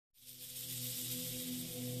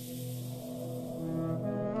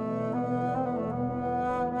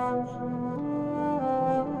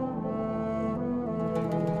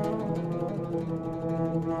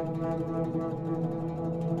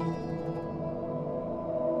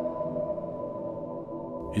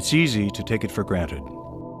It's easy to take it for granted,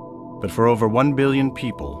 but for over 1 billion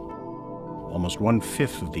people, almost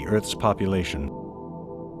 1/5 of the Earth's population,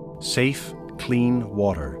 safe, clean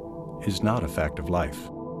water is not a fact of life.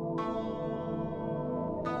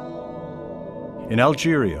 In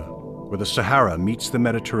Algeria, where the Sahara meets the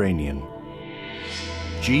Mediterranean,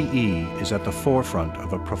 GE is at the forefront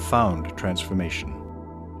of a profound transformation.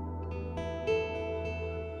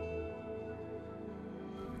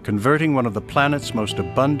 Converting one of the planet's most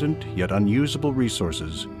abundant yet unusable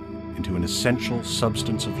resources into an essential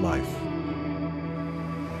substance of life.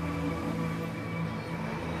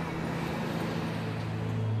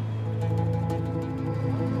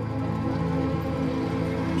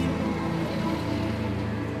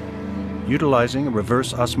 Utilizing a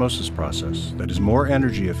reverse osmosis process that is more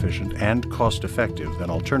energy efficient and cost-effective than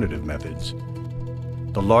alternative methods,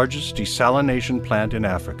 the largest desalination plant in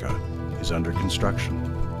Africa is under construction.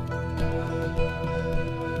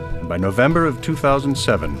 And by November of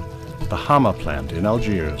 2007, the Hama plant in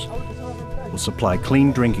Algiers will supply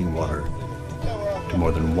clean drinking water to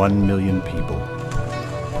more than 1 million people.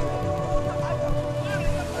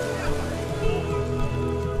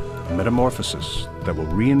 A metamorphosis that will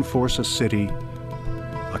reinforce a city,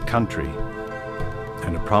 a country,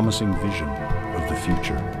 and a promising vision of the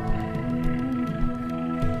future.